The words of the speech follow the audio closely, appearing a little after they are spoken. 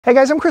Hey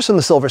guys, I'm Chris from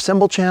the Silver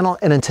Symbol channel,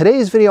 and in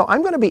today's video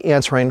I'm going to be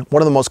answering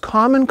one of the most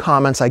common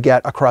comments I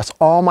get across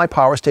all my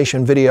power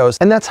station videos,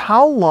 and that's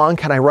how long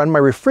can I run my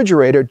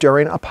refrigerator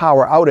during a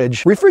power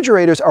outage?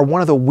 Refrigerators are one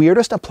of the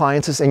weirdest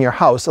appliances in your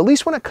house, at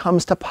least when it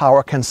comes to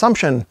power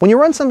consumption. When you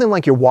run something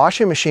like your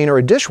washing machine or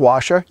a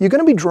dishwasher, you're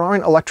going to be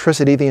drawing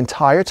electricity the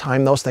entire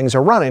time those things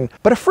are running.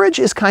 But a fridge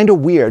is kind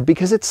of weird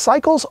because it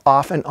cycles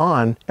off and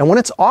on, and when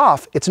it's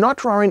off, it's not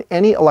drawing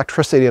any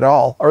electricity at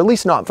all, or at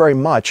least not very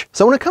much.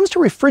 So when it comes to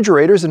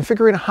refrigerators and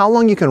figuring out how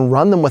long you can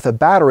run them with a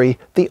battery,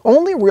 the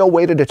only real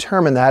way to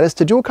determine that is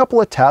to do a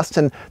couple of tests,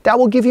 and that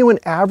will give you an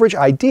average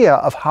idea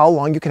of how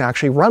long you can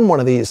actually run one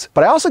of these.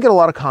 But I also get a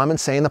lot of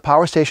comments saying the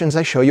power stations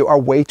I show you are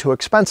way too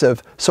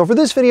expensive. So for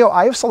this video,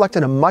 I have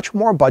selected a much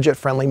more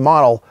budget-friendly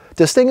model.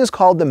 This thing is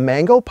called the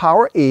Mango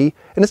Power E,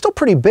 and it's still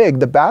pretty big.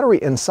 The battery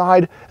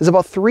inside is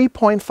about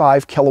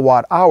 3.5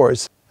 kilowatt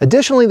hours.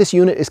 Additionally, this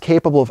unit is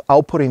capable of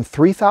outputting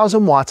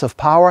 3,000 watts of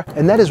power,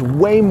 and that is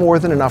way more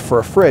than enough for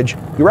a fridge.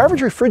 Your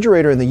average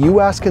refrigerator in the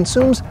US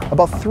consumes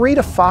about 300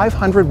 to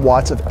 500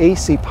 watts of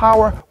AC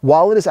power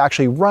while it is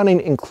actually running,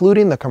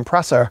 including the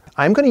compressor.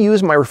 I'm going to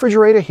use my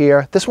refrigerator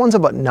here. This one's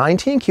about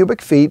 19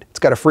 cubic feet. It's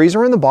got a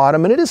freezer in the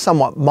bottom, and it is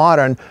somewhat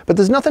modern, but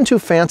there's nothing too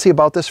fancy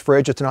about this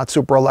fridge. It's not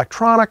super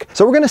electronic.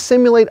 So we're going to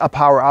simulate a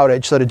power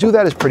outage. So to do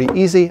that is pretty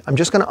easy. I'm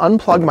just going to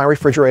unplug my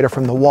refrigerator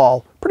from the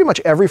wall. Pretty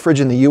much every fridge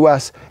in the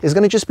US is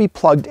going to just be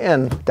plugged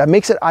in. That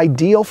makes it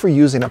ideal for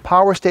using a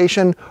power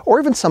station or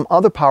even some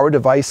other power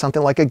device,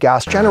 something like a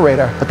gas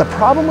generator. But the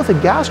problem with a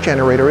gas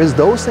generator is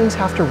those things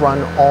have to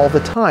run all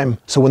the time.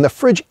 So when the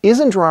fridge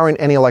isn't drawing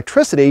any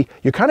electricity,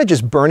 you're kind of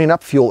just burning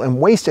up fuel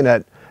and wasting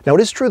it. Now,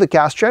 it is true that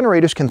gas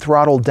generators can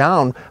throttle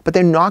down, but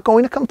they're not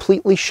going to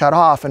completely shut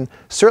off and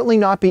certainly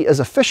not be as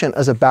efficient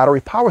as a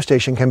battery power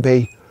station can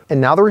be. And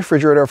now the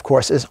refrigerator, of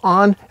course, is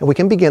on, and we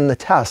can begin the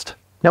test.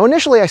 Now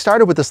initially I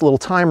started with this little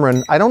timer,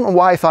 and I don't know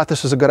why I thought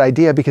this was a good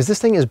idea because this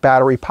thing is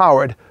battery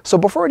powered. So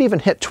before it even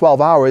hit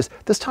 12 hours,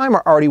 this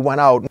timer already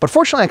went out. But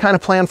fortunately I kind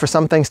of planned for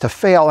some things to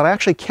fail, and I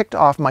actually kicked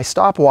off my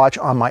stopwatch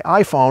on my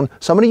iPhone,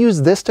 so I'm going to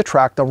use this to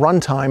track the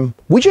runtime.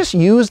 We just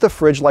used the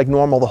fridge like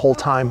normal the whole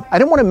time. I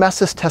didn't want to mess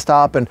this test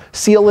up and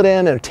seal it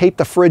in and tape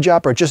the fridge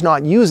up or just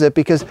not use it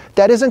because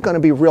that isn't going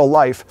to be real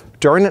life.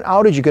 During an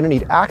outage, you're going to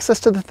need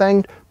access to the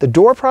thing. The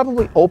door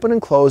probably opened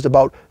and closed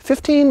about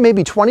 15,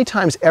 maybe 20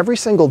 times every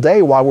single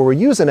day while we were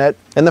using it.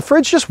 And the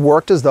fridge just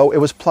worked as though it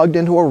was plugged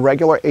into a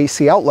regular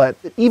AC outlet.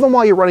 Even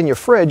while you're running your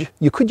fridge,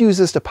 you could use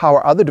this to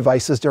power other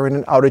devices during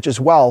an outage as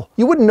well.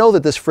 You wouldn't know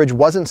that this fridge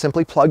wasn't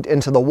simply plugged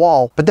into the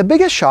wall. But the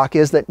biggest shock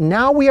is that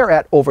now we are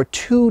at over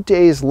 2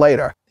 days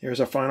later.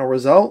 Here's our final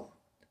result.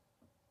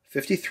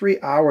 53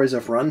 hours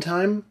of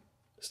runtime.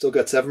 Still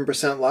got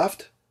 7%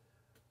 left.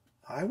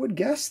 I would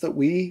guess that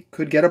we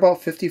could get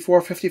about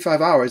 54,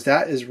 55 hours.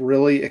 That is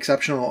really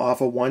exceptional off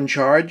of one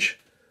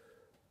charge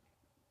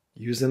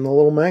using the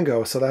little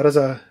Mango. So that is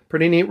a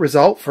pretty neat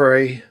result for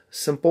a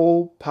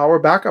simple power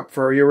backup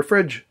for your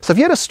fridge. So if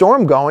you had a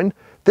storm going,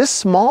 this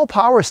small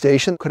power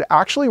station could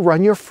actually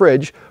run your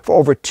fridge for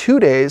over 2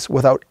 days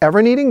without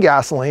ever needing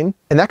gasoline.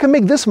 And that can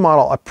make this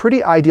model a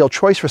pretty ideal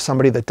choice for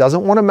somebody that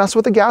doesn't want to mess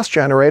with a gas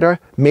generator,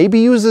 maybe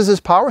uses this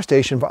power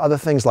station for other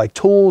things like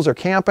tools or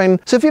camping.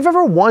 So if you've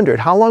ever wondered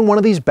how long one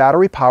of these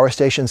battery power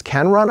stations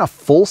can run a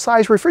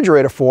full-size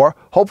refrigerator for,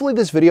 hopefully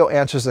this video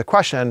answers the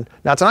question.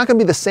 Now, it's not going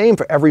to be the same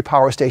for every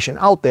power station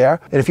out there,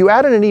 and if you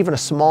added in even a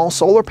small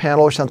solar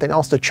panel or something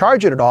else to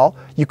charge it at all,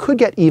 you could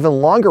get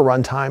even longer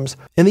run times.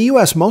 In the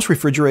US, most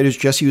refrigerators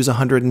just use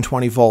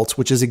 120 volts,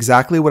 which is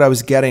exactly what I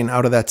was getting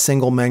out of that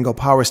single Mango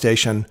power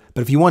station.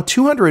 But if you want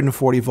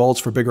 240 volts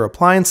for bigger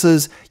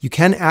appliances, you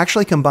can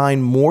actually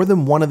combine more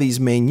than one of these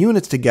main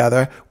units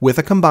together with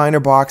a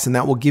combiner box, and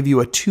that will give you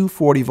a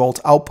 240 volt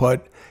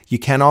output. You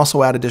can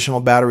also add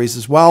additional batteries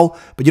as well,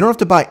 but you don't have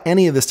to buy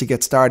any of this to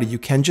get started. You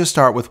can just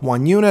start with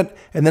one unit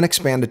and then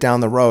expand it down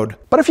the road.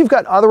 But if you've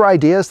got other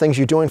ideas, things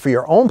you're doing for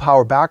your own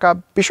power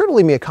backup, be sure to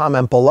leave me a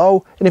comment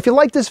below. And if you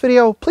like this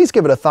video, please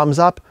give it a thumbs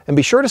up and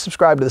be sure to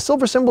subscribe to the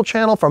Silver Symbol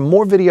channel for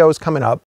more videos coming up.